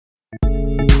The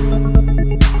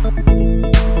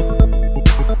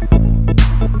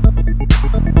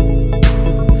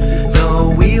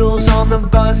wheels on the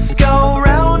bus go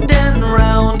round and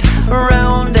round,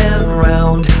 round and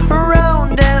round,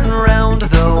 round and round.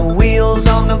 The wheels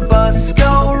on the bus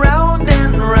go round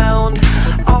and round,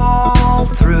 all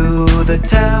through the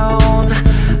town.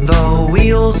 The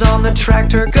wheels on the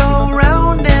tractor go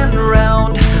round and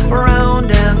round,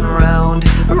 round and round,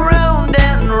 round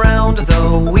and round.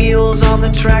 The wheels on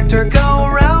the tractor go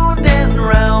round and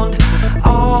round,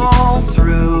 all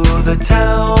through the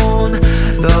town.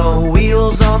 The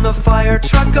wheels on the fire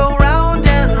truck go round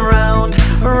and round,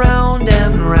 round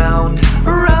and round,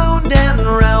 round and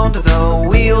round. The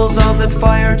wheels on the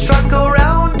fire truck go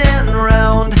round and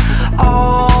round,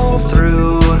 all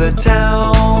through the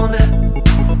town.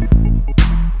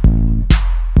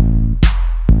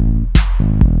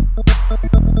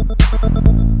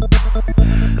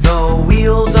 The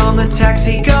wheels on the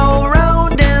taxi go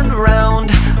round and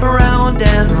round, round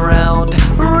and round,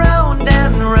 round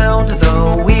and round.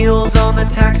 The wheels on the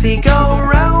taxi go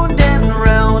round and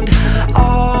round,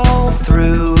 all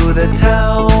through the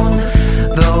town.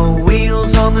 The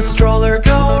wheels on the stroller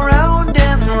go round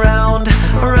and round,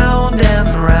 round and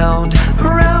round,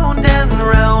 round and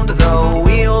round. The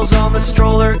wheels on the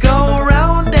stroller go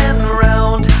round and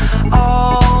round,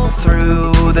 all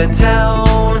through the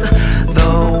town.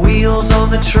 The wheels on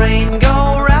the train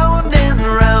go round and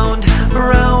round,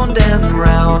 round and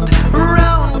round,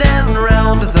 round and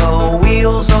round. The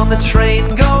wheels on the train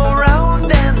go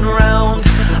round and round,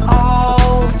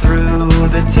 all through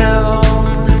the town.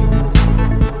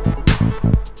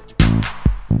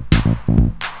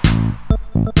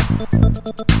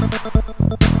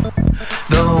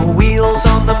 The wheels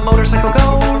on the motorcycle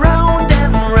go round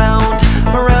and round,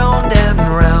 round and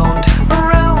round,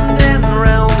 round and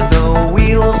round. The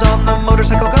wheels on the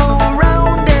motorcycle go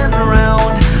round and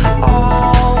round,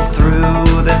 all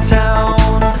through the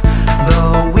town.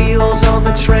 The wheels on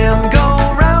the tram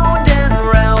go round and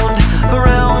round,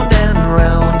 round and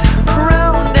round,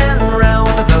 round and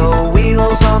round. The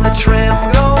wheels on the tram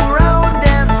go round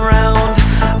and round,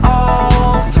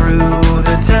 all through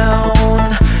the town.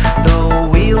 The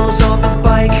wheels on the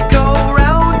bike go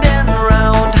round and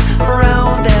round,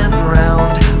 round and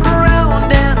round,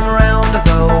 round and round.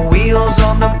 The wheels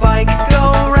on the bike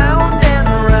go round and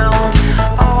round,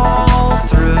 all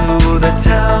through the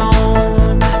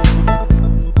town.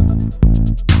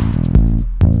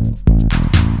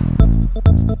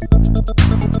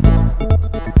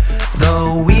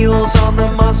 The wheels on the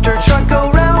monster truck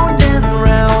go round and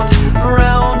round,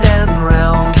 round and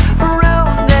round,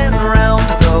 round and round.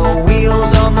 The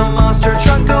wheels on the monster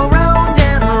truck go round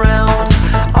and round,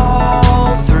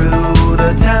 all through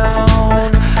the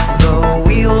town. The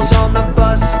wheels on the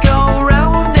bus go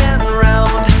round and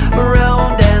round,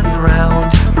 round and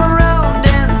round, round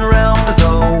and round.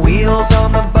 The wheels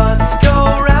on the bus go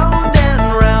round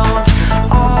and round,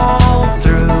 all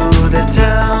through the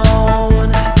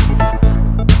town.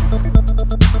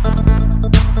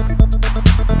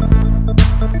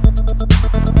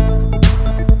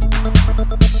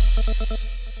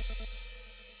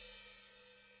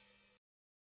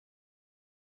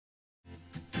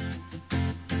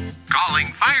 Calling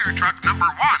fire truck number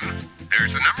 1.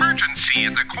 There's an emergency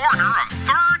at the corner of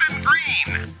 3rd and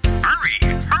Green. Hurry,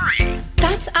 hurry.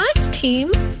 That's us,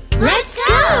 team. Let's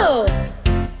go!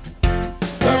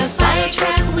 The fire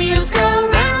truck wheels go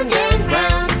round and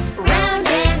round, round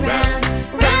and round,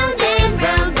 round and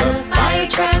round. The fire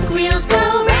truck wheels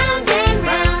go round and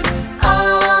round,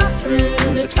 all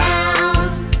through the town.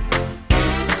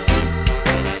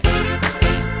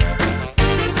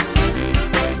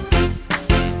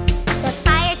 The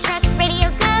fire truck radio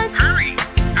goes, Hurry,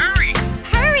 hurry,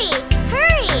 hurry,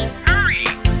 hurry. hurry,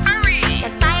 hurry. The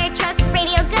fire truck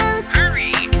radio goes,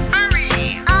 Hurry,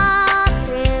 hurry. all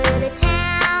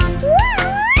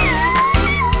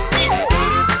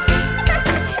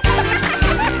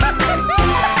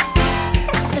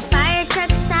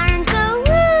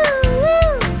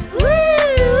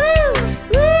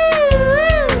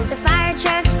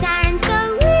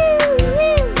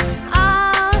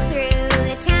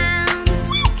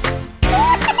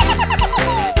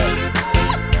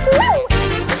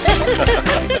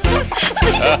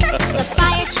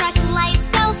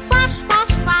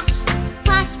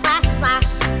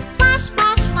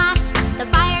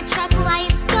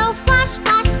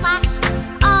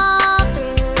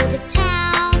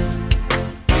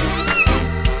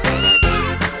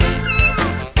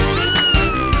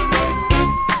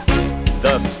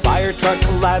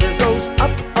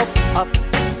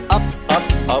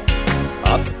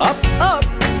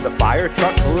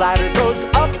ladder goes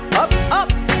up, up,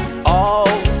 up, all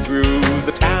through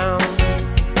the town.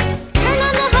 Turn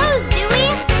on the hose, Dewey.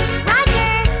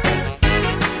 Roger.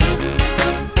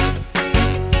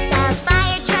 The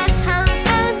fire truck hose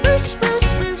goes whoosh, whoosh,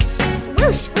 whoosh.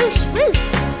 Whoosh, whoosh, whoosh.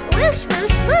 Whoosh,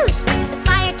 whoosh, whoosh. The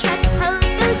fire truck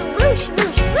hose goes whoosh,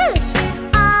 whoosh, whoosh.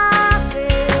 All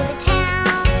through the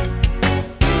town.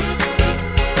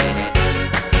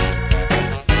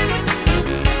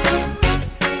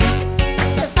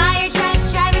 The fire truck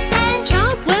driver says,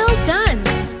 Job well done.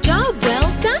 Job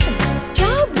well done.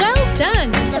 Job well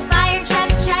done. the fire truck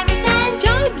driver says,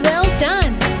 Job well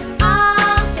done.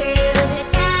 all through the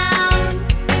town.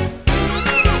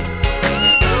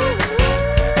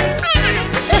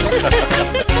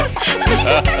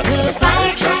 The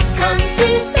fire truck comes to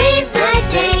save the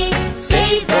day,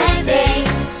 save the day,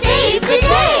 save the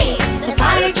day. The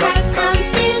fire truck comes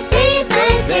to save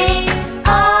the day,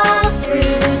 all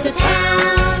through the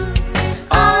town,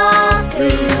 all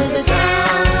through the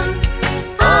town,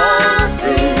 all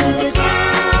through the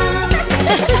town.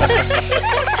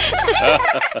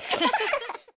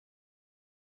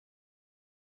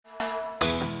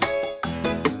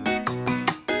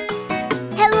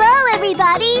 Hello,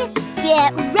 everybody!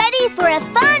 Get ready for a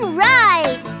fun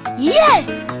ride!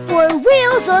 Yes! For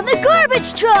wheels on the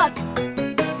garbage truck!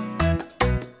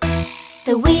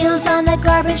 The wheels on the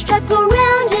garbage truck go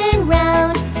round and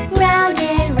round, round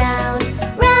and round,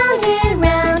 round and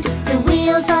round. The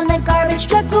wheels on the garbage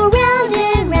truck go round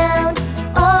and round,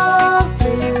 all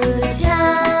through the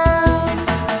town.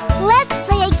 Let's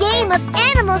play a game of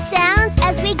animal sounds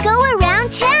as we go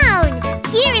around town.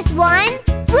 Here is one.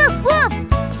 Woof, woof.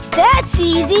 That's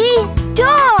easy.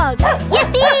 Dog.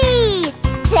 Yippee!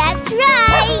 That's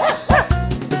right.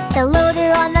 The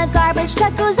loader on the garbage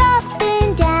truck goes up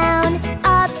and down,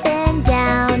 up and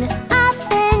down, up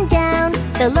and down.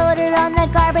 The loader on the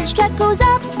garbage truck goes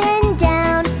up and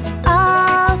down,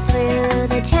 all through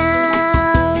the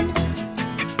town.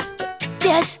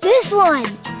 Guess this one.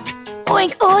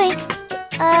 Oink, oink.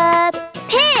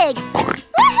 Pig.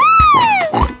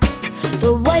 Woohoo!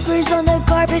 The wipers on the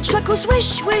garbage truck go swish,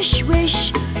 swish,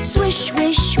 swish. Swish,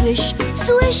 swish, swish.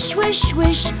 Swish, swish,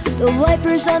 swish. The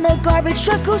wipers on the garbage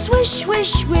truck go swish,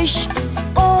 swish, swish.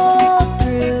 All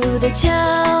through the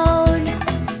town.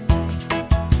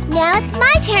 Now it's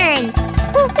my turn.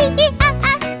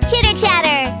 Chitter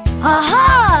chatter.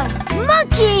 Aha!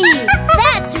 Monkey!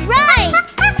 That's right!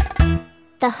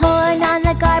 The horn on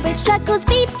the garbage truck goes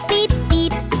beep, beep,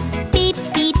 beep. Beep,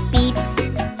 beep, beep.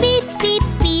 Beep, beep,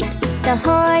 beep. The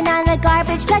horn on the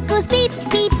garbage truck goes beep,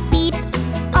 beep, beep.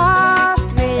 All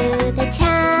through the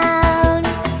town.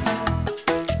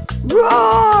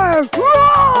 Roar!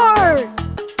 Roar!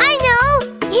 I know!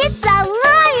 It's a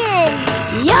lion!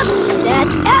 Yup!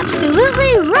 That's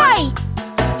absolutely right!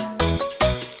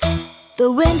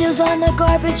 The windows on the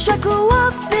garbage truck go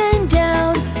up and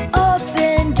down, up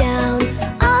and down,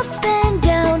 up and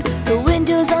down. The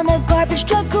windows on the garbage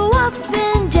truck go up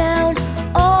and down,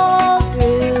 all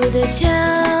through the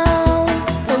town.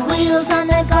 The wheels on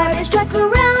the garbage truck go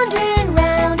round and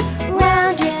round,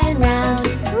 round and round,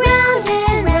 round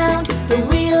and round. The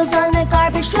wheels on the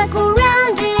garbage truck go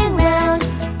round and round,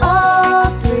 all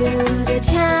through the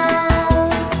town.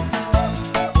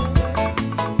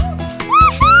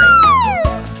 Woohoo!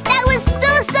 That was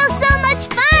so much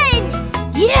fun!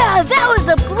 Yeah, that was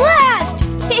a blast!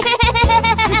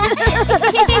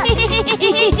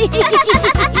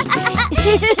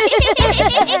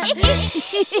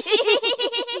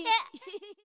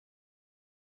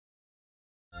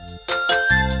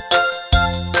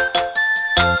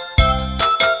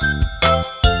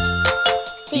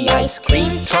 The ice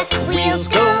cream truck wheels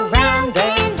go round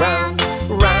and round,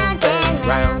 round and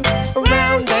round,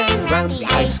 round and round. The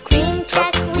ice cream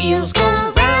truck wheels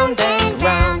go round and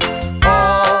round,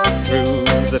 All through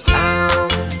the town.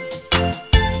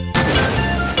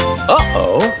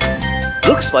 Uh-oh.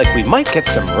 Looks like we might get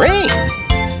some rain.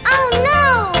 oh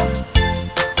no!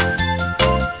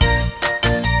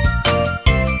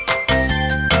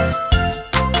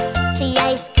 The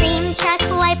ice cream truck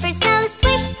wipers go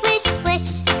swish, swish,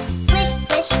 swish. Swish,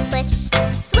 swish, swish.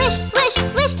 Swish, swish,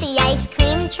 swish. The ice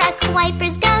cream truck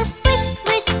wipers go swish,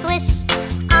 swish, swish.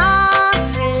 All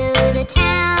through the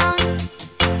town.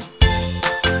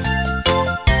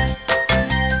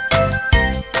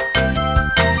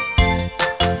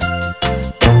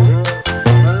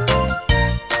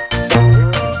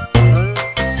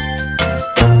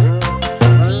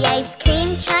 The ice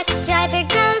cream truck driver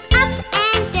goes up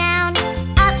and down,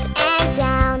 up and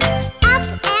down, up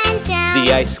and down.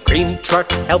 The ice cream truck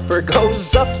helper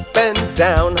goes up and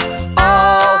down,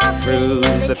 all through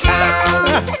the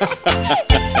town.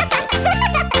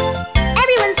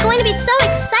 Everyone's going to be so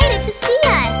excited to see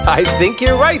us. I think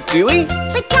you're right, Dewey.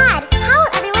 But Dad, how will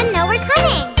everyone know we're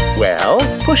coming? Well,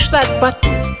 push that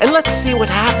button and let's see what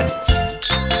happens.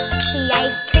 The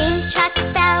ice cream truck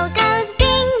bell goes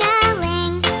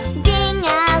ding-a-ling,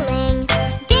 ding-a-ling,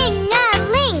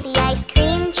 ding-a-ling. The ice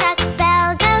cream truck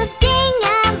bell goes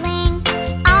ding-a-ling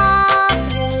all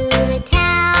through the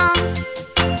town.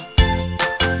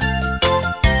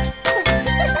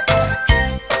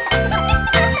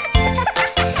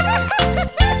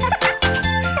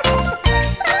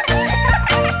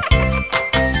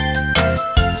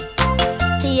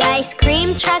 The ice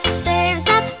cream truck serves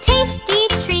up tasty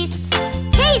treats.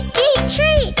 Tasty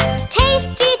treats!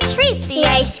 Tasty treats! The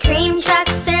ice cream truck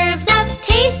serves up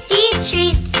tasty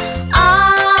treats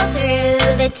all through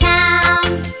the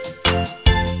town.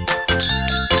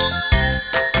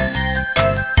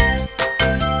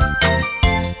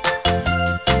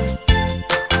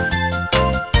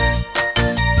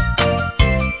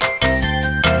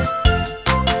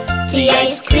 The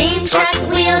ice cream truck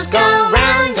wheels go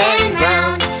round and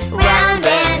round, round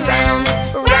and round,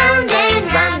 round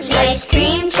and round. The ice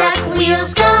cream truck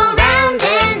wheels go round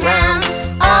and round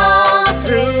all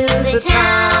through the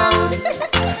town.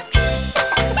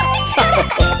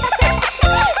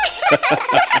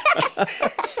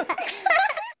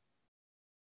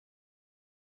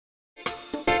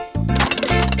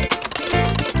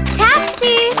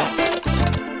 Taxi!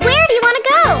 Where do you want to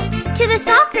go? To the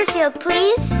soccer field,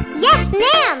 please. Yes,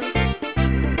 ma'am.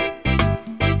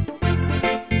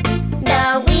 The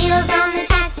wheels on the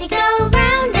taxi go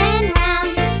round and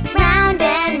round, round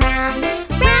and round,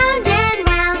 round and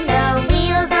round. The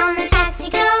wheels on the taxi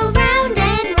go round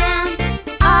and round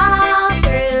all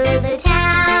through the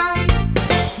town.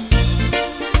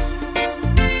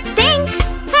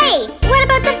 Thanks. Hey, what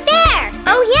about the fare?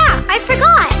 Oh yeah, I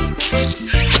forgot.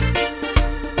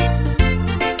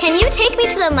 Can you take me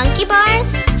to the monkey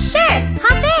bars? Sure,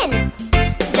 hop in.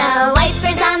 The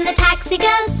wipers on the taxi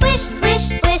go swish, swish,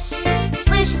 swish,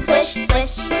 swish, swish,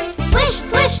 swish, swish,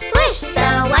 swish, swish.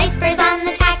 The wipers on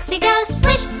the taxi go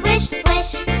swish, swish,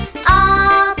 swish,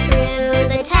 all through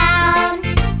the town.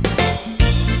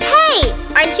 Hey,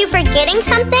 aren't you forgetting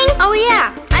something? Oh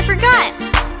yeah, I forgot.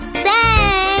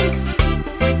 Thanks.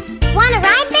 Want a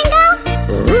ride, Bingo?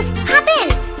 Hop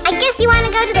in. I guess you want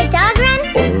to go to the dog run?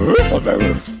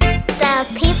 The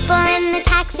people in the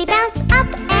taxi bounce up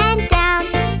and down,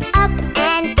 up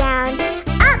and down,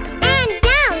 up and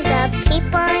down. The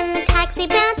people in the taxi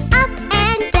bounce up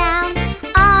and down,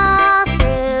 all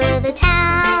through the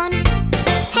town.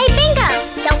 Hey, Bingo,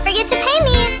 don't forget to pay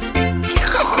me.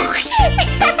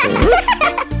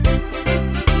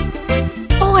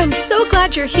 Oh, I'm so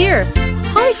glad you're here.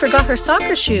 Holly forgot her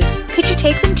soccer shoes. Could you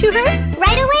take them to her?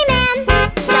 Right away, ma'am.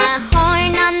 The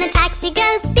horn on the taxi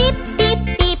goes beep, beep,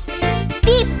 beep,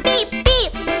 beep, beep,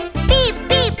 beep, beep,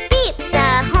 beep, beep. The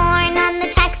horn on the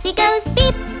taxi goes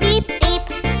beep, beep, beep,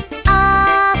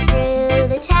 all through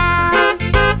the town.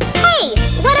 Hey,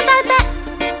 what about the...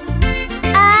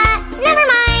 never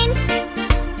mind.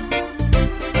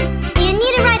 Do you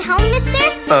need a ride home, mister?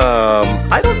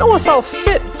 I don't know if I'll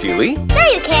fit, Dewey. Sure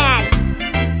you can.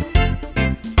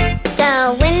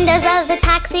 The windows of the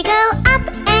taxi go up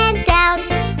and down,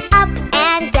 up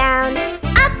and down,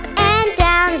 up and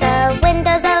down. The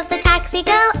windows of the taxi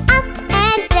go up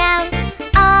and down,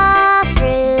 all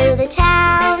through the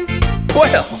town.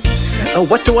 Well,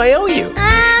 what do I owe you?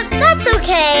 That's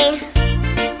okay.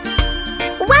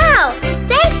 Wow,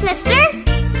 thanks, mister.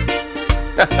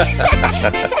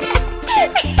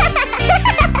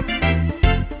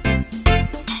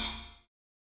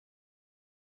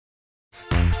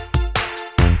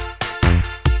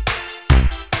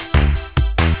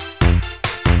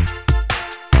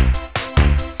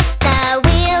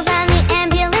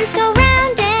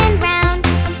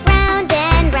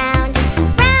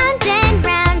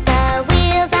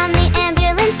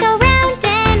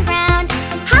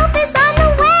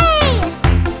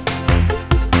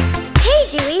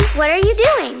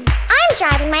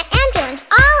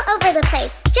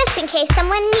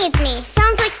 Someone needs me.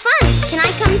 Sounds like fun. Can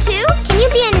I come too? Can you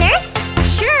be a nurse?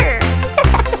 Sure.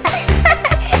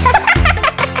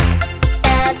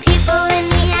 The people in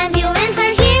the ambulance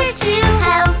are here to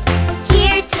help.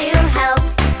 Here to help.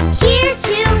 Here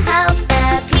to help.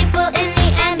 The people in the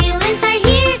ambulance are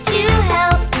here to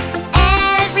help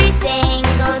every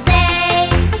single day.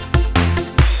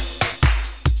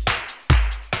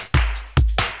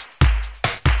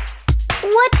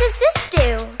 What does this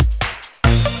do?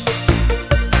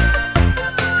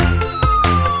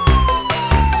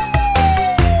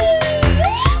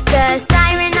 The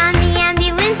siren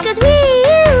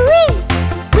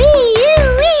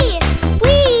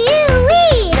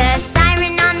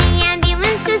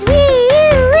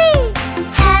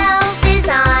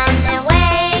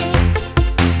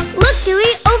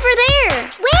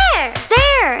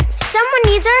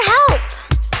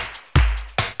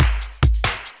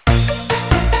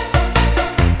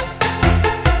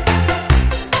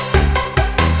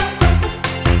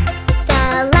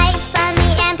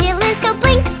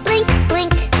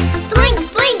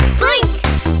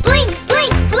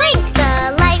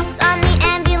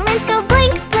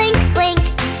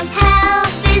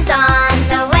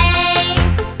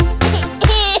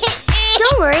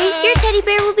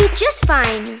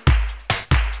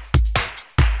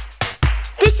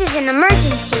This is an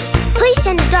emergency. Please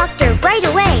send a doctor right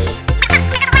away.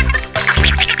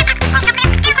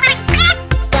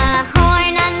 The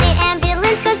horn on the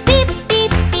ambulance goes beep,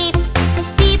 beep, beep.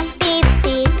 Beep, beep,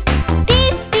 beep.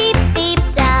 Beep, beep, beep.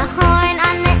 The horn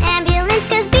on the ambulance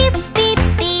goes beep, beep,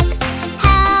 beep.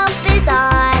 Help is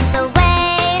on the way.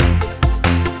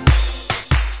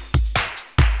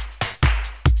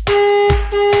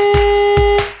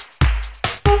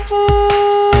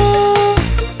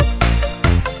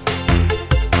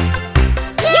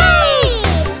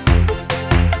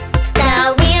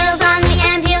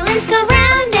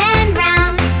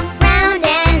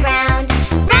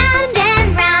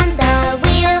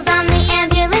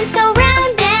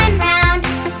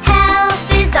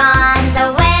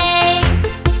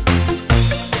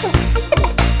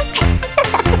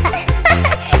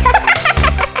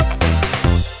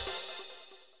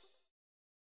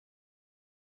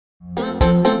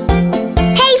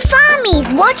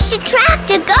 Watch the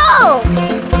tractor go!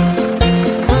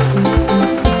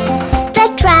 The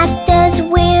tractor's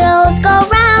wheels go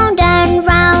round and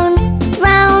round,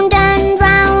 round and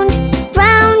round,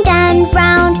 round and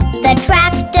round. The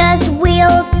tractor's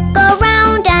wheels go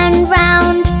round and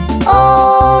round,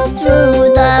 all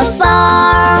through the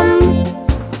farm.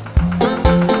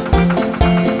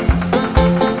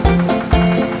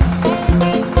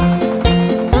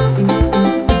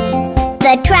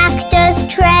 The tractor's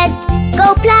treads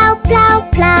go plow, plow,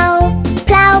 plow,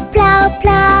 plow, plow,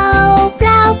 plow,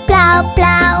 plow, plow,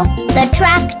 plow. The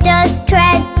tractor's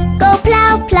tread go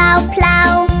plow, plow,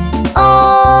 plow,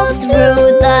 all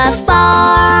through the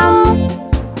farm.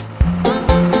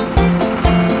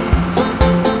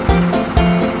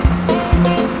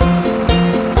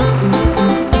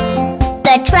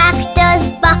 The tractor's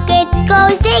bucket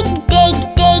goes dig, dig,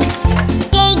 dig,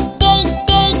 dig, dig,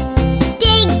 dig,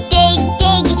 dig, dig,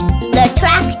 dig. The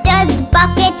tractor's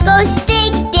bucket goes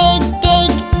dig, dig,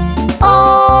 dig,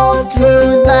 all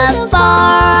through the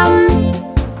farm.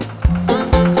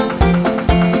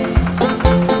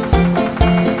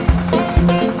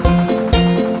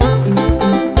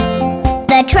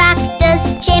 The tractor's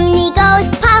chimney goes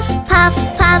puff, puff,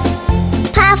 puff,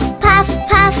 puff, puff,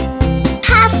 puff,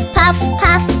 puff, puff,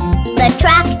 puff. The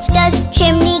tractor's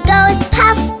chimney goes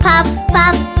puff, puff,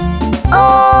 puff,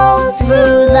 all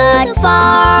through the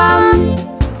farm.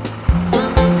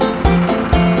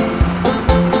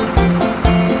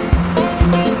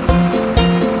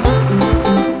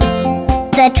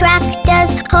 The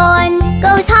tractor's horn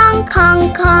goes honk,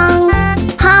 honk, honk,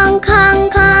 honk,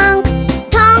 honk, honk,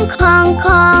 honk, honk,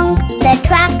 honk. The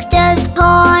tractor's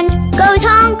horn goes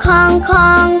honk, honk,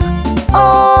 honk,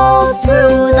 all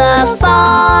through the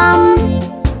farm.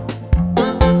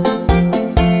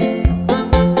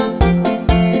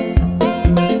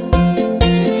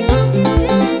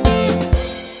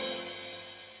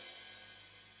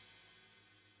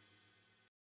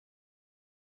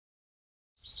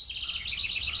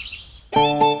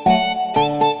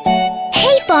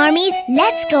 Farmies,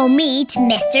 let's go meet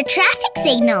Mr. Traffic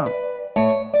Signal.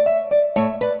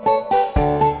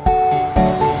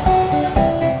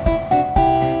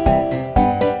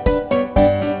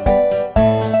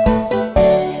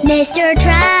 Mr.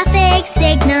 Traffic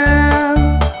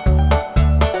Signal,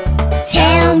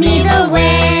 tell me the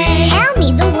way. Tell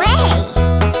me the way.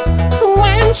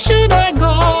 When should I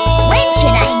go? When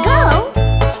should I go?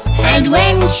 And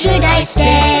when should I stay?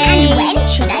 And when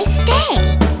should I stay?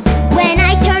 When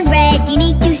I turn red, you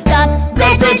need to stop.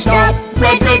 Red, red, stop.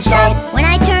 Red, red, stop. When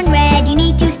I turn red, you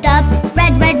need to stop.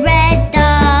 Red, red, red,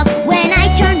 stop. When I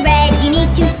turn red, you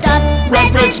need to stop.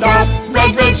 Red, red, stop.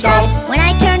 Red, red, stop. When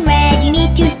I turn red, you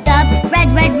need to stop. Red,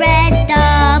 red, red,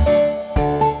 stop.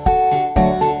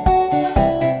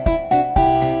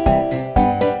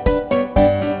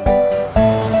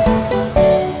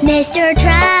 Mr.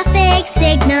 Traffic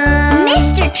Signal.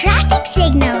 Mr. Traffic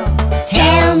Signal.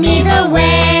 Tell me the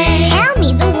way. Tell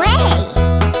me the way.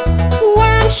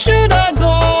 When should I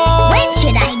go? When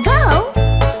should I go?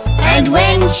 And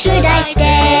when should I stay?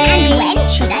 And when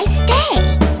should I stay?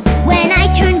 When I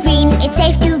turn green, it's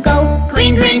safe to go.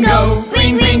 Green, green, go.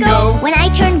 Green, green, go. When I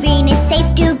turn green, it's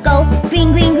safe to go.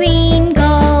 Green, green, green,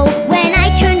 go. When I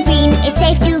turn green, it's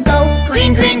safe to go.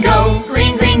 Green, green, go.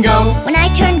 Green, green, go. When I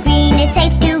turn green, it's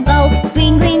safe to go.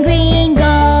 Green, green, green,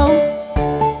 go.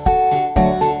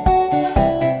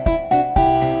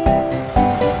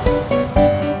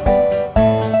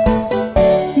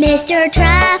 Mr.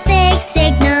 Traffic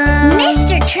Signal.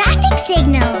 Mr. Traffic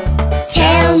Signal.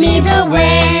 Tell me the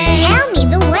way. Tell me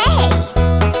the way.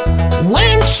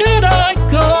 When should I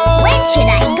go? When should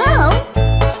I go?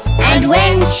 And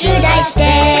when should I stay?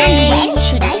 And when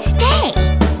should I stay?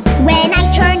 When I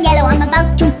turn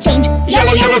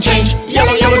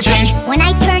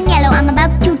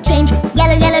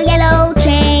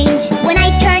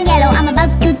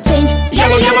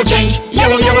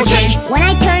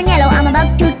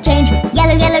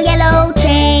yellow,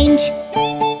 change.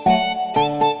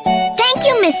 Thank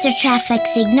you, Mr. Traffic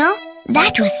Signal.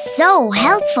 That was so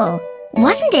helpful.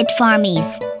 Wasn't it,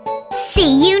 Farmies?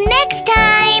 See you next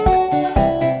time!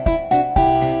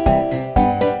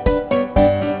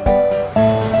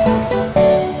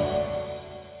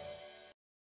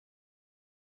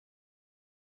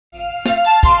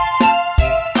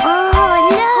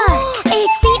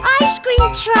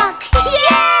 Truck!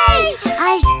 Yay!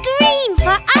 Ice cream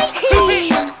for ice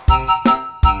cream!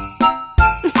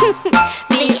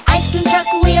 The ice cream truck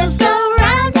wheels go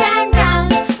round and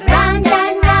round, round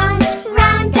and round,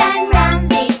 round and round.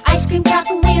 The ice cream truck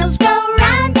wheels go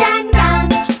round and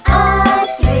round, all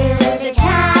through the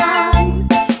town.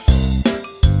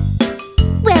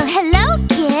 Well, hello,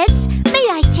 kids. May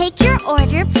I take your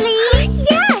order, please?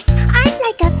 Yes! I'd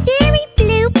like a very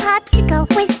blue popsicle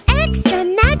with extra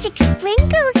magic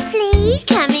sprinkles, please.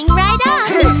 Coming right on.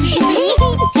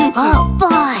 Oh,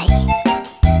 boy.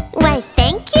 Why,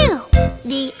 thank you.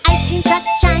 The ice cream truck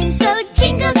chimes go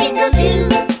jingle, jingle, do.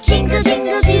 Jingle,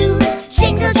 jingle, do.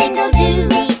 Jingle, jingle, do.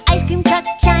 The ice cream truck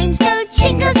chimes go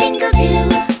jingle, jingle, do.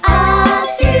 All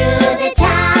through the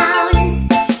town.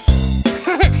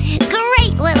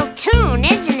 Great little tune,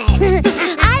 isn't it?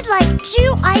 I'd like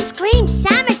 2 ice cream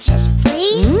sandwiches,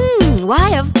 please.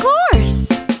 Why, of course.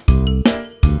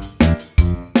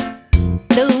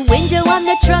 The window on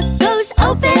the truck goes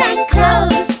open and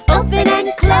close, open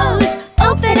and close,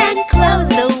 open and close.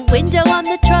 The window on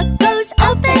the truck goes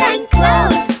open and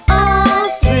close, all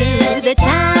through the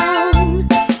town.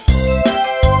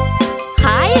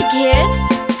 Hiya, kids.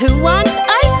 Who wants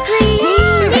ice cream?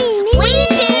 Me. We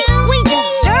do. We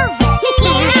deserve it.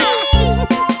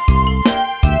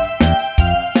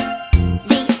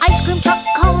 The ice cream truck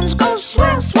cones go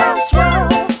swirl, swirl,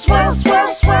 swirl, swirl, swirl,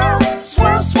 swirl,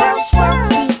 swirl, swirl, swirl.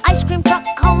 The ice cream truck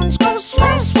cones go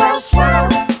swirl, swirl, swirl,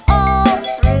 all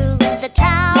through the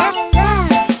town. Yes, sir.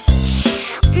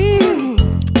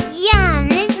 Yum,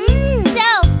 this is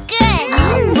so good.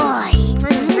 Oh, boy.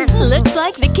 Looks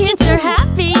like the kids are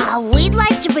happy. We'd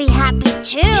like to be happy,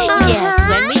 too. Yes,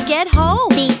 when we get home.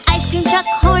 The ice cream truck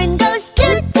horn goes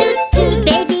toot, toot, toot,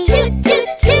 baby. Toot, toot,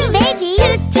 toot, baby.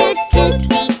 Toot, toot, toot.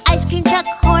 The ice cream truck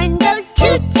horn goes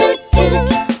toot, toot,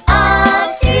 toot,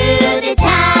 all through the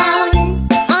town.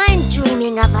 I'm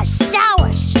dreaming of a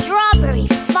sour strawberry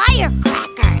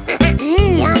firecracker.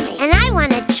 Yummy. And I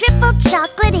want a triple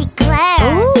chocolate eclair.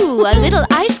 Ooh, a little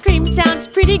ice cream sounds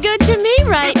pretty good to me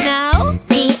right now.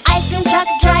 The ice cream truck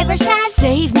driver says,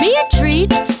 Save me a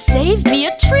treat, save me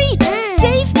a treat,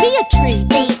 save me a treat.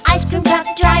 the ice cream truck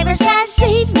driver says,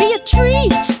 Save me a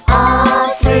treat. all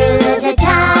through the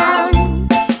town.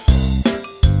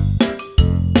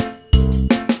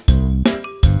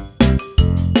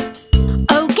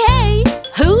 Okay,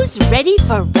 who's ready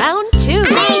for round 2?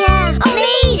 Me!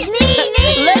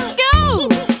 Let's go!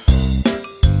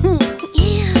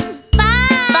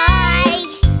 Bye!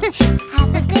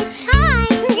 Have a good time!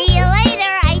 See you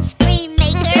later, ice cream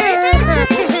maker!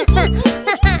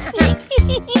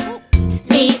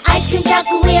 The ice cream truck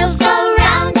wheels go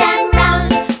round and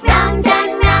round, round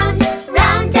and round,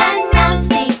 round and round.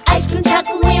 The ice cream truck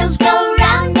wheels go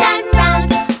round and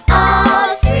round,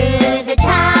 all through the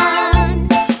town,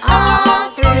 all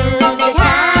through the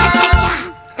town. Cha-cha-cha!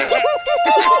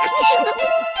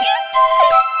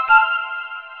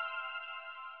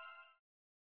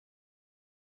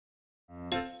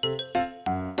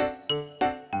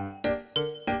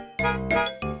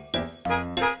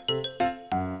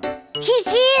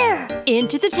 He's here!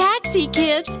 Into the taxi,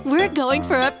 kids. We're going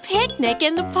for a picnic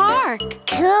in the park.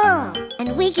 Cool!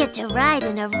 And we get to ride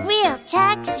in a real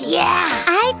taxi. Yeah!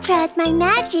 I brought my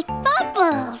magic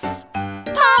bubbles.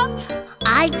 Pop!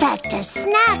 I packed a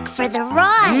snack for the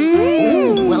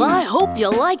ride. Well, I hope you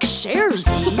like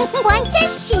sharesies. Want a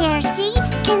sharesy?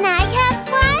 Can I have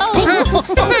one?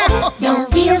 The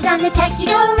wheels on the taxi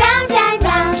go round and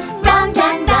round, round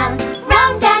and round,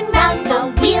 round and round.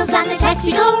 The wheels on the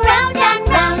taxi go round and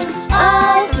round,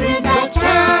 all through the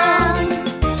town.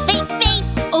 Beep, beep.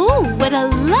 Oh, what a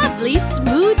lovely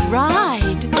smooth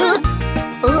ride.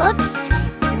 Oops!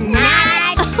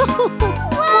 Not!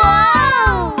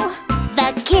 Whoa!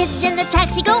 The kids in the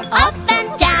taxi go up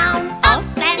and down, up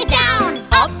and down,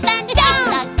 up and down.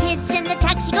 The kids in the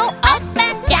taxi go up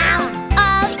and down,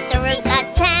 all through the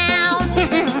town.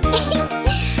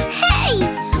 Hey!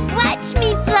 Watch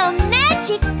me blow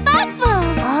magic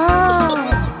bubbles!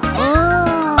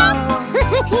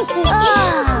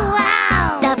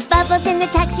 Wow! The bubbles in the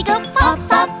taxi go pop,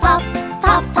 pop, pop,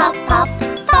 pop, pop, pop,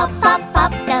 pop, pop,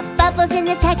 pop. The bubbles in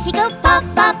the taxi go pop,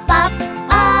 pop, pop,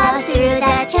 all through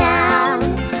the town.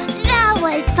 That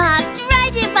one popped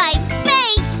right in my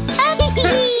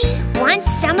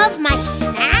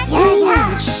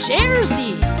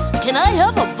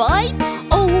fight?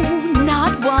 Oh,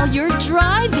 not while you're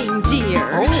driving,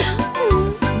 dear.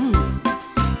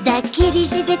 The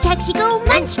kitties in the taxi go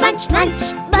munch, munch,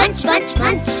 munch, munch, munch,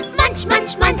 munch, munch,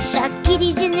 munch, munch. The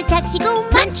kitties in the taxi go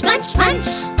munch, munch, munch,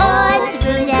 all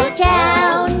through the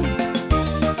town.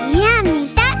 Yummy,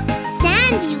 that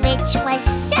sandwich was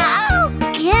so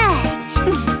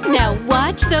good. Now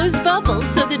watch those bubbles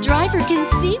so the driver can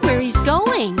see where he's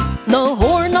going. The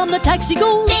horn on the taxi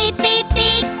goes Beep, beep,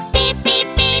 beep, beep, beep,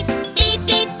 beep, beep,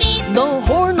 beep, beep. The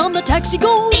horn on the taxi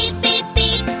goes Beep, beep,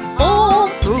 beep. all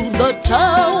through the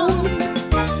town.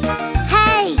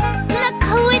 Hey, look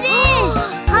who it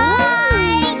is!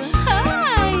 Hi!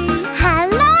 Hi!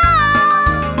 Hello!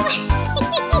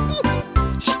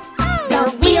 The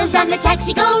wheels on the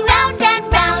taxi go round and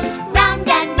round, round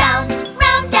and round,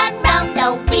 round and round. The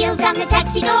wheels on the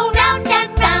taxi go round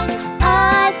and round,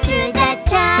 all through the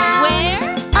town. Where?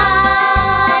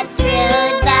 All through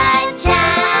the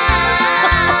town.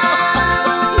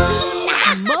 My.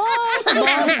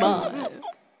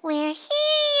 We're here.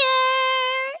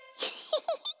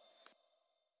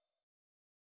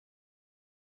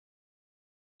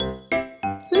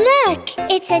 Look,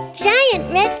 it's a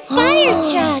giant red fire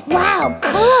truck. Wow,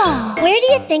 cool. Where do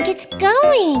you think it's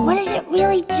going? What does it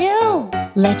really do?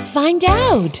 Let's find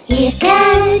out. Here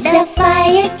comes the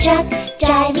fire truck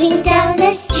driving down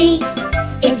the street.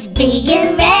 It's big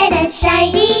and red and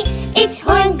shiny. Its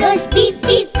horn goes beep,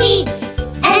 beep, beep.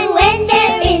 And when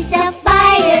there is a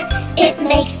fire, it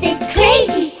makes this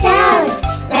crazy sound,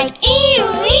 like ew,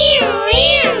 ew,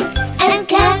 ew. I'm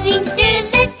coming through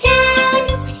the town.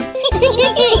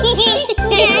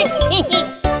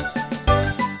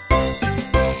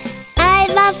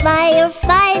 I'm a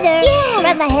firefighter,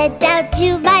 from my head down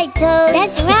to my toes.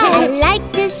 That's right. I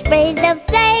like to spray the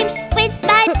flames with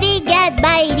my big and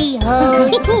mighty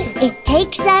hose. It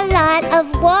takes a lot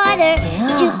of water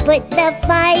to put the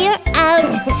fire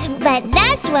out, but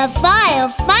that's what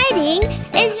firefighting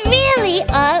is really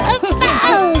all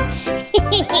about.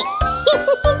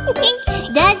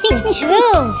 That's the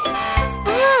truth.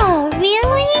 Oh,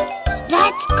 really?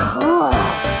 That's cool.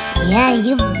 Yeah,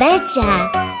 you betcha.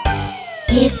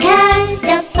 Here comes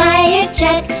the fire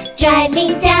truck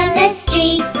driving down the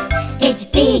street. It's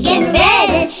big and red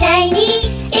and shiny.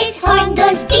 Its horn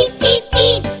goes beep, beep,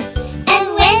 beep.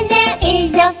 And when there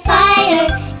is a fire,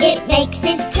 it makes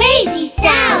this crazy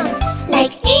sound,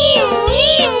 like ew,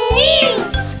 ew, ew.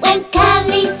 When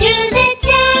coming through the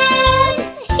town.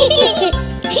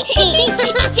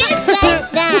 Just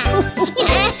like that.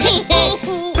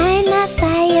 I'm a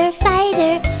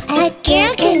firefighter. A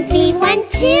girl can be one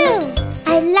too.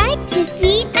 I like to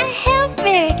be a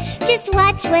helper. Just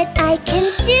watch what I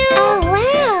can do. Oh,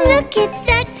 wow. Look at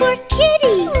that poor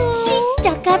kitty. She's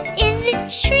stuck up in the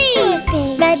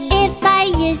tree. But if I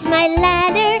use my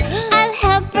ladder, I'll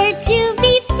help her to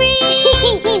be free.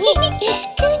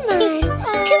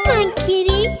 Come on,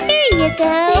 kitty. Here you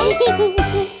go.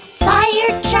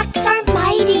 Fire trucks are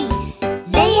mighty.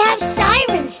 They have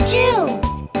sirens too.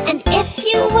 And if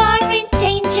you are in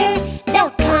danger,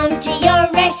 they'll come to your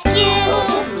rescue.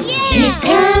 Here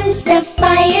comes the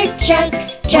fire truck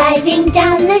driving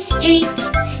down the street.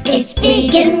 It's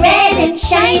big and red and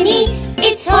shiny.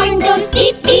 Its horn goes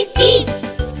beep, beep, beep.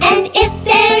 And if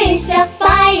there is a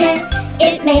fire,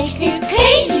 it makes this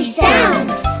crazy sound,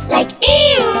 like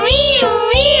ew,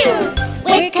 ew, ew.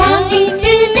 We're coming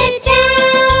through the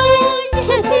town.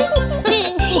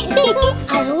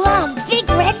 I love big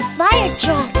red fire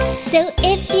trucks. So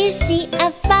if you see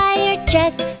a fire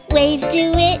truck, wave to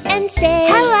it and say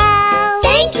hello.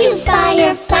 Thank you,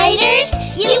 firefighters.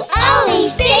 You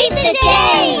always save the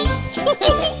day.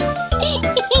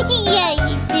 Yeah,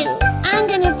 you do. I'm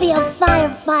gonna be a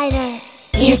firefighter.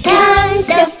 Here comes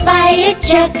the fire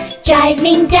truck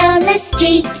driving down the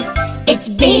street. It's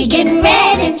big and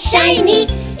red and shiny.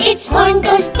 Its horn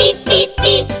goes beep, beep,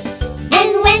 beep.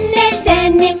 And when there's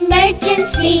an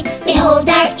emergency, we hold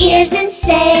our ears and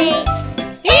say,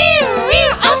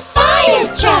 we're a fire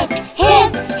truck.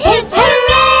 Hip, hip,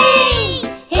 hooray!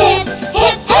 Hip,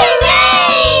 hip,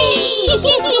 hooray!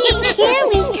 Here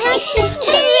we come to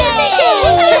save the day.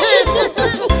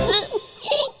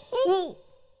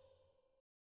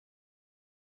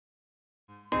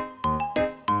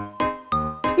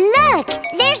 Look,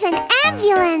 there's an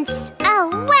ambulance. Oh,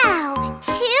 wow,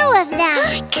 2 of them.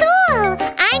 Cool.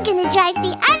 I'm gonna drive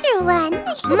the other one.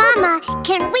 Mama,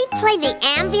 can we play the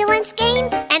ambulance game?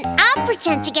 And I'll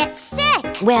pretend to get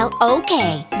sick. Well,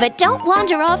 okay, but don't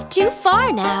wander off too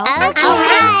far now.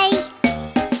 Okay.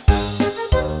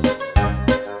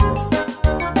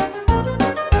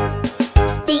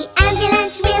 The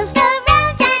ambulance wheels go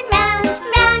round and round,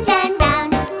 round and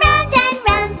round,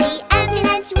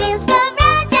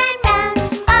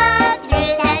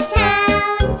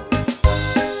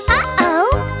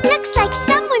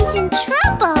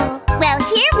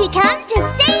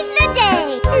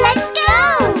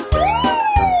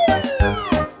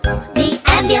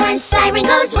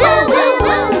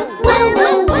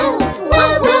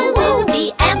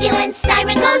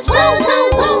 siren goes woo,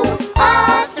 woo, woo,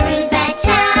 all through the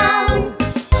town.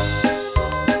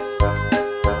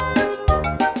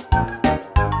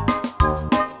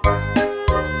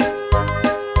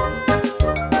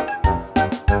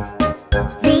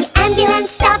 The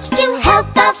ambulance stops to help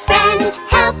a friend,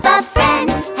 help a friend,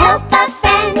 help a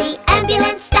friend. The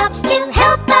ambulance stops to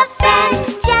help a friend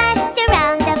just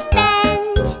around the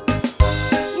bend.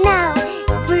 Now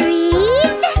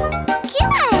breathe.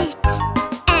 Good.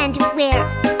 And we're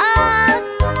all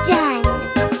done.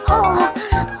 Oh,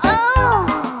 oh.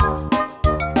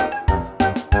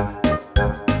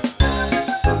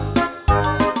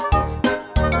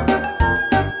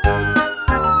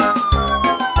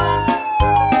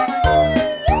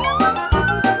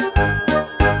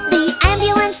 The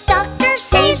ambulance doctor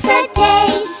saves the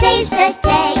day, saves the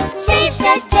day, saves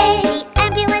the day. The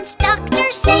ambulance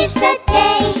doctor saves the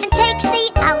day and takes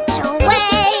the ouch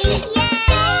away.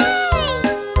 Yay!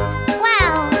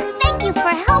 Wow, thank you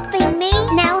for helping me.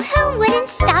 Now who wouldn't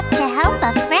stop to help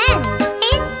a friend?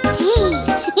 Indeed.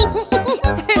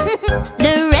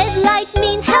 The red light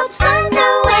means help's on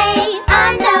the way,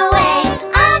 On the way,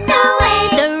 on the way.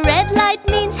 The red light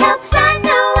means help's on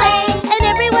the way, and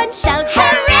everyone shouts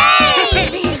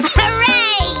Hooray!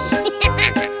 Hooray!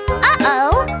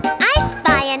 Uh-oh, I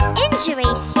spy an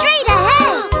injury straight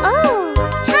ahead. Oh,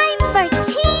 time for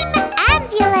Team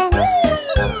Ambulance.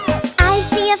 I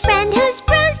see a friend who's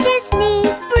bruised his knee,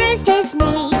 bruised his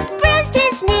knee, bruised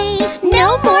his knee.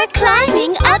 No more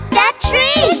climbing up that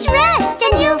tree. Just rest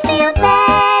and you'll feel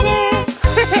better.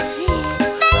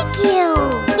 Thank you.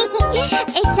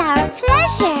 It's our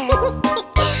pleasure.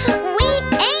 We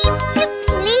aim to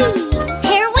please.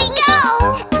 Here we go.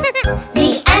 The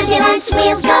ambulance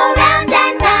wheels go round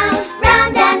and round,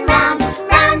 round and round,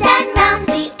 round and round.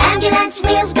 The ambulance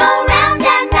wheels go round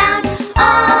and round,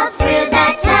 all through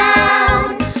the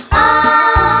town,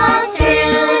 all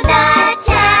through the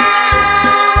town.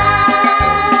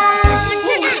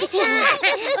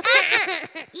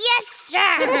 Yes,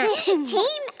 sir.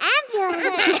 Team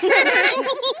Ambulance.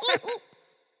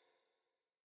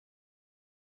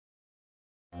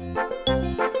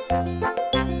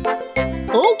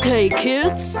 Okay,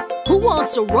 kids, who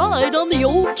wants a ride on the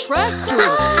old tractor?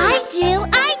 I do,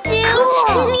 I do.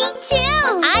 Cool. Me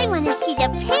too. I want to see the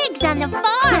pigs on the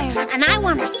farm. And I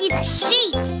want to see the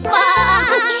sheep.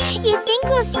 You think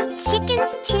we'll see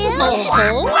chickens too?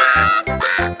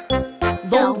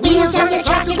 The wheels on the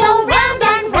tractor go round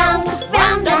and round,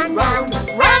 round and round,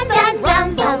 round and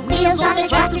round. The wheels on the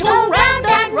tractor go round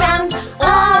and round,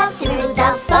 all through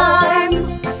the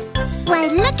farm. Why,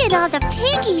 look at all the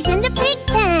piggies in the pig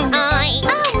pen.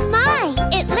 Oh my,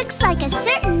 it looks like a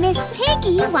certain Miss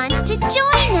Piggy wants to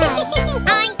join us.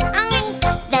 Oink, oink.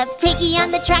 The piggy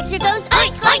on the tractor goes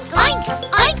oink, oink, oink,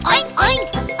 oink, oink,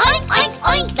 oink, oink, oink,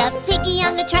 oink. The piggy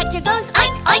on the tractor goes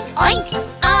oink, oink, oink,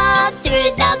 all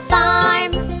through the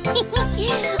farm.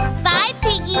 Bye,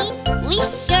 Piggy. We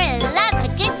sure love a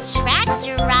good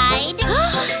tractor ride.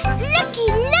 Looky,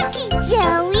 looky,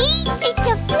 Joey. It's a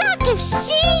flock of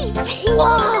sheep.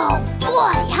 Whoa,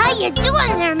 boy, how you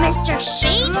doing there, Mr.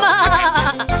 Sheep?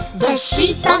 The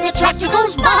sheep on the tractor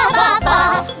goes ba ba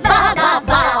ba, ba ba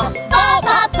ba, ba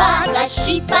ba ba. The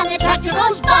sheep on the tractor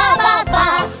goes ba ba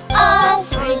ba, all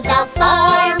through the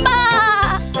farm. Ba,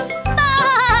 ba.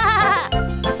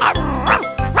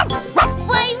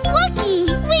 Why, Wookie,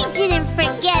 we didn't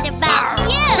forget about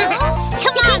you.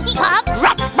 Come on, Pup.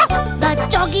 The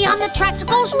doggy on the tractor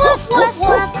goes woof, woof,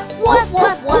 woof, woof,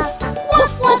 woof, woof,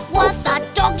 woof, woof, woof. The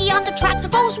doggy on the tractor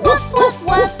goes woof, woof,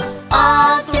 woof,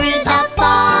 all through the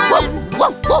farm.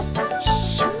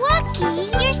 Shh, Wookie,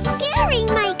 you're scaring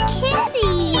my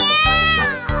kitty.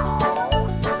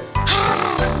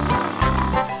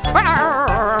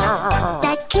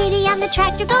 The kitty on the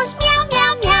tractor goes meow,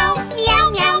 meow, meow, meow,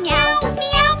 meow, meow,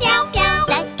 meow, meow, meow.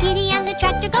 The kitty on the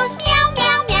tractor goes meow,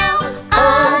 meow, meow,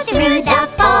 all through the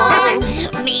farm.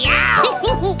 Meow.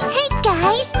 Hey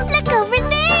guys, look over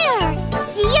there.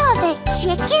 See all the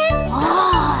chickens?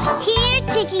 Here,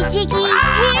 Chicky, Chicky.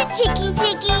 Here, Chicky,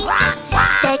 Chicky.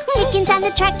 The chickens on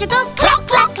the tractor go cluck,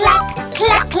 cluck, cluck,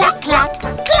 cluck, cluck, cluck,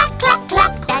 cluck, cluck,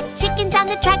 cluck. The chickens on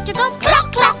the tractor go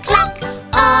cluck, cluck, cluck,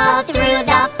 all through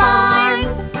the farm.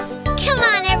 Come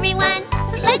on, everyone,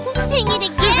 let's sing it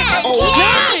again.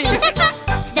 Okay.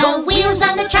 The wheels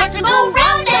on the tractor go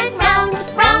round and round,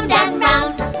 round and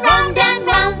round, round and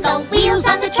round. The wheels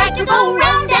on the tractor go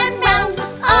round and round,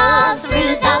 all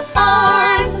through the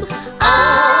farm,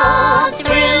 all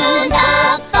through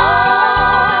the farm.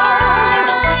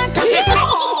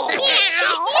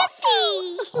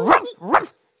 Yippee!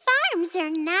 Farms are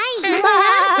nice.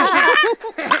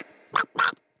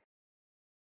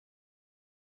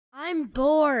 I'm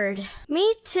bored.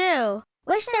 Me too.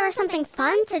 Wish there was something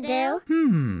fun to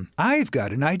do. I've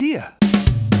got an idea.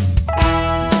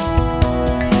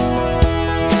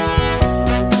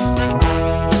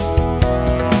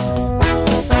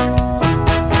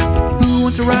 Who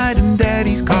wants to ride in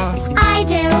Daddy's car? I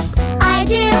do.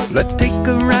 Let's take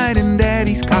a ride in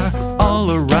Daddy's car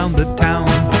all around the town.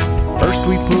 First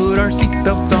we put our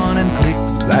seatbelts on and click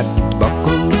that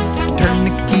buckle. Turn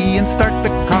the key and start the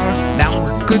car. Now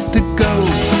we're good to go.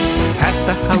 Past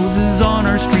the houses on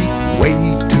our street,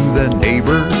 wave to the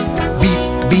neighbors.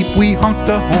 Beep, beep, we honk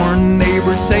the horn.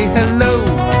 Neighbors say hello.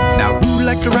 Now who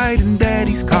likes to ride in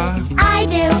Daddy's car? I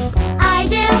do.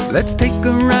 Let's take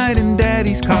a ride in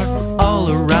Daddy's car all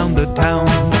around the town.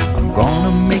 I'm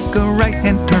gonna make a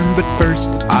right-hand turn, but first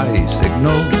I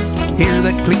signal. Hear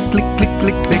that click, click, click,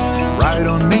 click, click. Right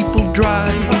on Maple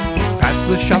Drive. Past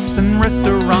the shops and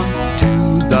restaurants to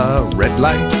the red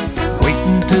light. Wait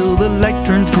until the light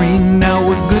turns green. Now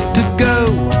we're good to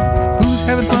go. Who's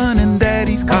having fun in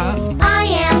Daddy's car? I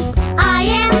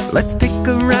am. Let's take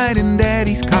a ride in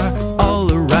Daddy's car all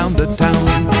around the town.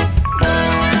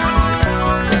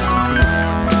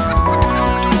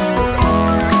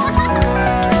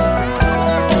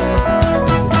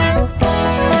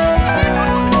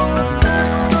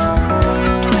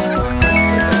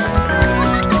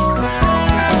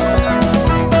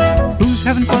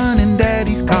 Having fun in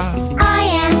Daddy's car? I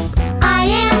am.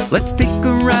 Let's take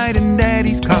a ride in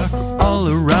Daddy's car all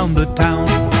around the town.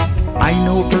 I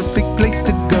know a perfect place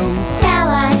to go. Tell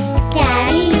us,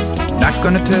 Daddy. Not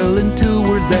gonna tell until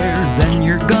we're there, then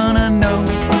you're gonna know.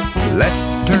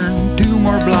 Left turn 2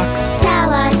 more blocks. Tell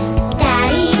us,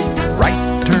 Daddy.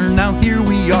 Right turn, now here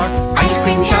we are. Ice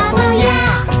cream shop, oh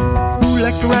yeah. Who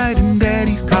likes to ride in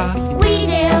Daddy's car? We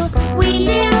do.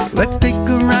 Let's take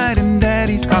a ride in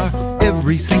Daddy's car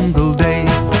every single day.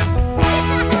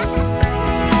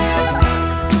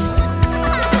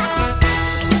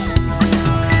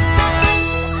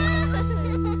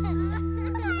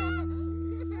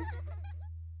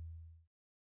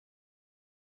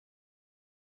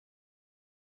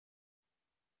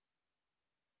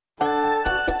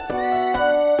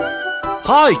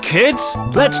 Hi kids,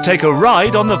 let's take a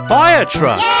ride on the fire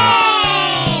truck. Yay!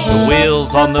 The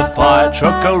wheels on the fire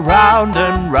truck go round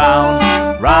and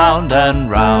round, round and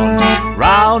round,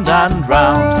 round and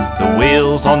round. The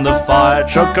wheels on the fire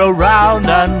truck go round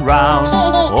and round,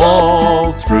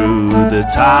 all through the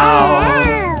town.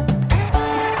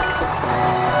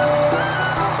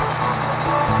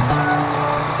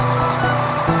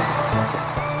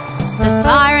 The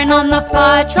siren on the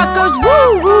fire truck goes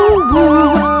woo woo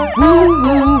woo, woo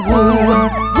woo woo,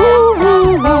 woo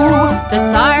woo woo. The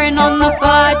siren on the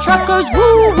fire truck goes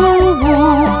woo woo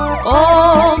woo,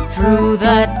 all through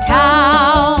the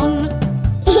town.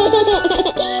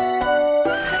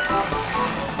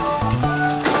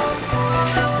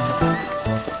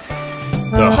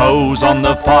 The hose on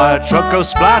the fire truck goes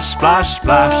splash, splash,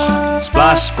 splash,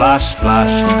 splash, splash,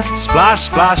 splash, splash,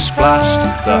 splash,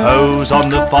 splash. The hose on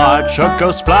the fire truck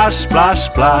goes splash, splash,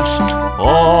 splash,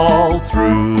 all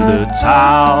through the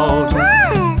town.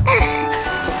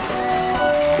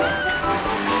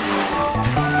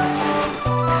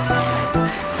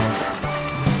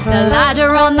 The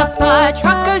ladder on the fire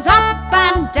truck goes up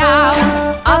and down,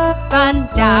 up and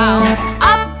down,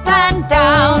 up and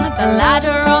down. The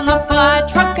ladder on the fire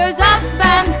truck goes up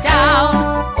and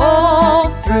down, all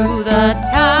through the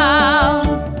town.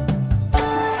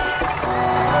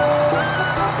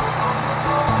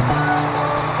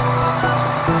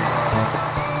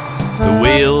 The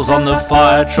wheels on the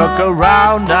fire truck go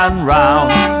round and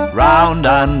round, round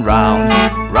and round,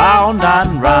 round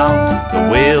and round. The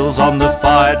wheels on the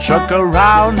fire truck go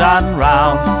round and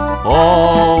round,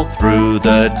 all through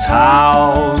the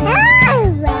town.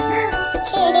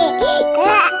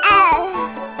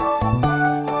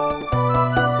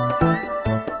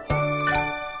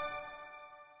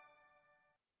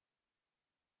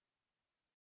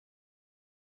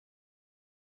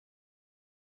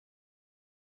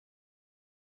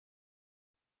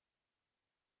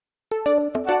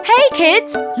 Hey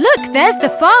kids, look, there's the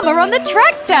farmer on the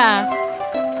tractor.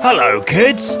 Hello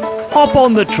kids, hop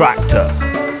on the tractor.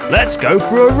 Let's go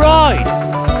for a ride.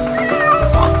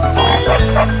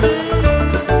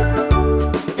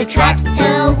 The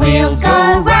tractor wheels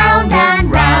go round and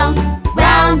round,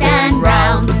 round and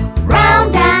round,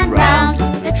 round and round.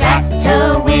 The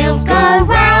tractor wheels go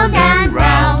round and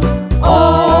round,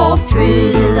 all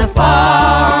through the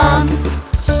farm.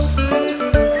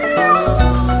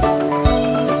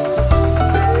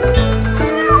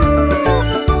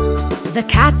 The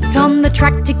cat on the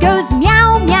tractor goes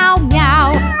meow, meow,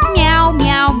 meow, meow,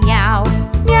 meow, meow.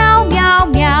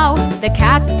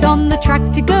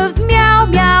 tractor goes meow,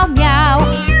 meow, meow,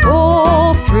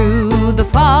 all through the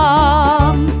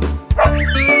farm.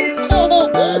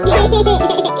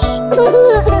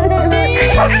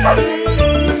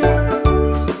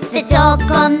 The dog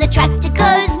on the tractor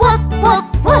goes woof, woof,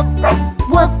 woof,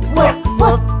 woof, woof,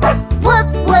 woof, woof,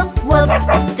 woof, woof.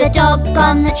 The dog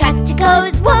on the tractor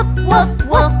goes woof, woof,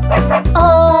 woof,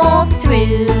 all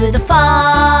through the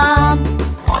farm.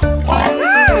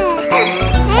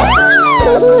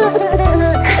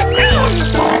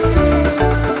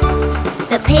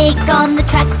 The pig on the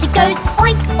tractor goes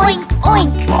oink, oink,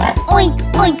 oink, oink,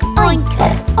 oink, oink,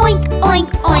 oink, oink,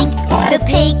 oink. The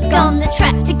pig on the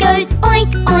tractor goes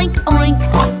oink, oink, oink,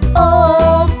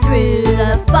 all through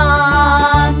the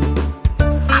farm.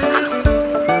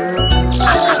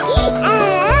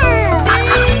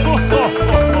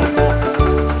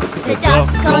 The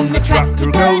duck on the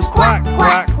tractor goes quack,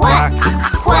 quack, quack,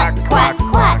 quack, quack,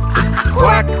 quack,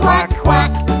 quack, quack,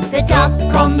 quack. The duck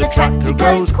on the tractor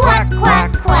goes quack,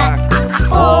 quack, quack,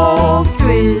 all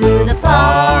through the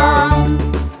farm.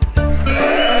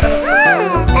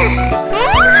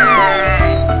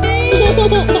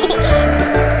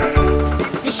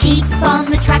 The sheep on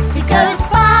the tractor goes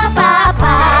ba, ba,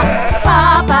 ba,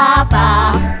 ba, ba,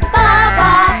 ba, ba,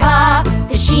 ba, ba.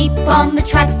 The sheep on the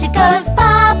tractor goes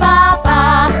ba, ba,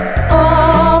 ba,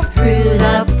 all through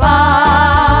the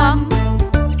farm.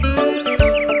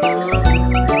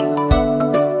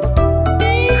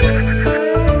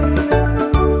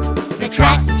 The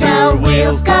tractor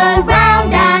wheels go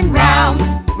round and round,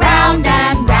 round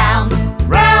and round,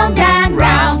 round and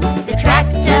round. The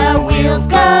tractor wheels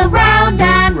go round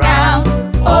and round,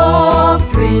 all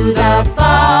through the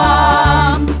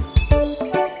farm.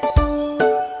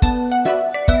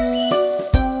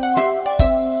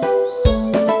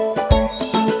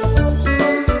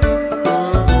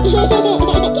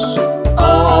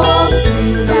 All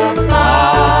through the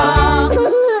farm.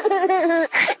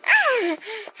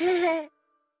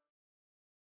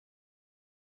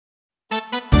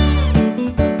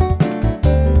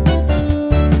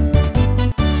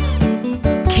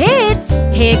 Kids,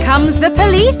 here comes the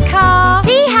police car.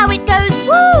 See how it goes,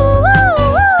 woo, woo,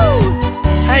 woo.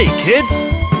 Hey kids,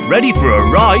 ready for a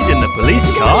ride in the police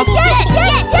car? Yes,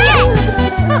 yes, yes.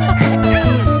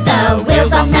 The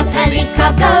wheels on the police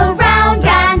car go round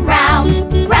and round,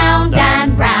 round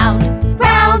and round,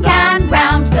 round and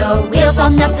round. The wheels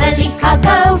on the police car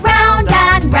go round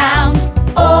and round,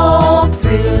 all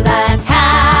through the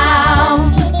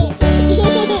town.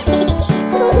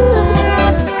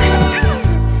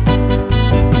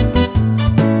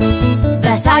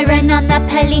 The siren on the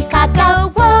police car go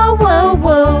whoa, whoa,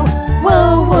 whoa,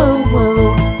 whoa, whoa,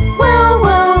 whoa, whoa,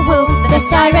 whoa, whoa. The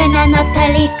siren on the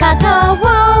police car go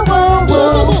whoa, whoa,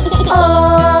 whoa,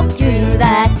 all through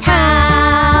the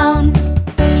town.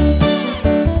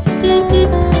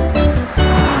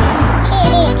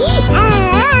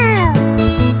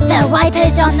 The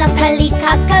wipers on the police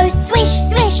car go swish,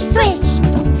 swish, swish,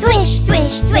 swish,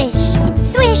 swish, swish,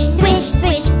 swish, swish,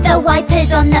 swish. The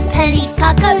wipers on the police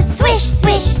car go swish,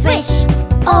 swish, swish,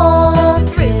 all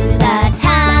through the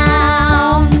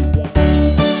town.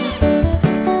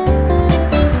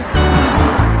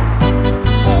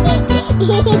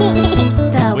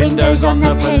 The windows on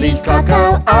the police car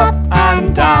go up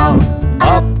and down,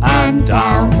 up and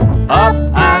down, up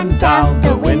and down.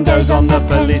 The windows on the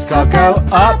police car go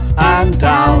up and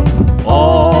down,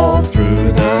 all